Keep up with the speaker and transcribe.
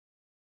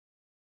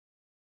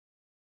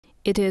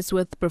It is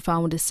with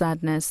profound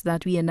sadness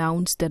that we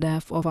announce the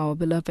death of our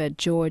beloved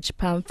George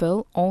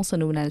Pamphile, also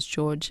known as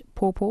George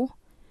Popo,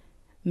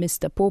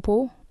 Mr.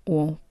 Popo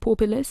or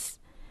Populis,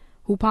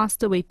 who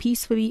passed away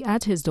peacefully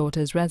at his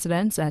daughter's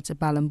residence at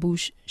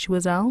Balambush,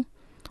 Choiseul,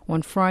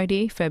 on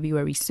Friday,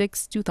 February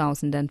 6,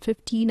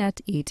 2015 at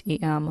 8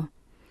 a.m.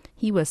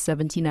 He was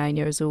 79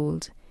 years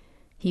old.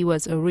 He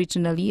was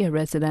originally a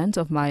resident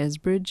of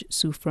Myersbridge,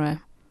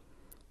 Soufrière.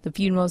 The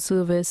funeral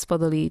service for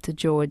the late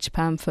George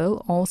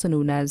Pamphile, also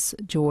known as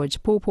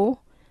George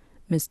Popo,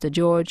 Mr.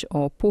 George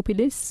or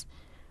Populis,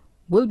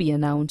 will be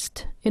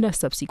announced in a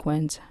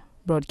subsequent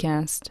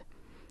broadcast.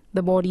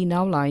 The body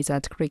now lies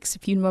at Crick's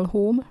Funeral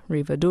Home,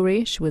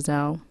 Riverdure,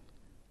 Choiseul.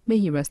 May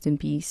he rest in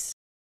peace.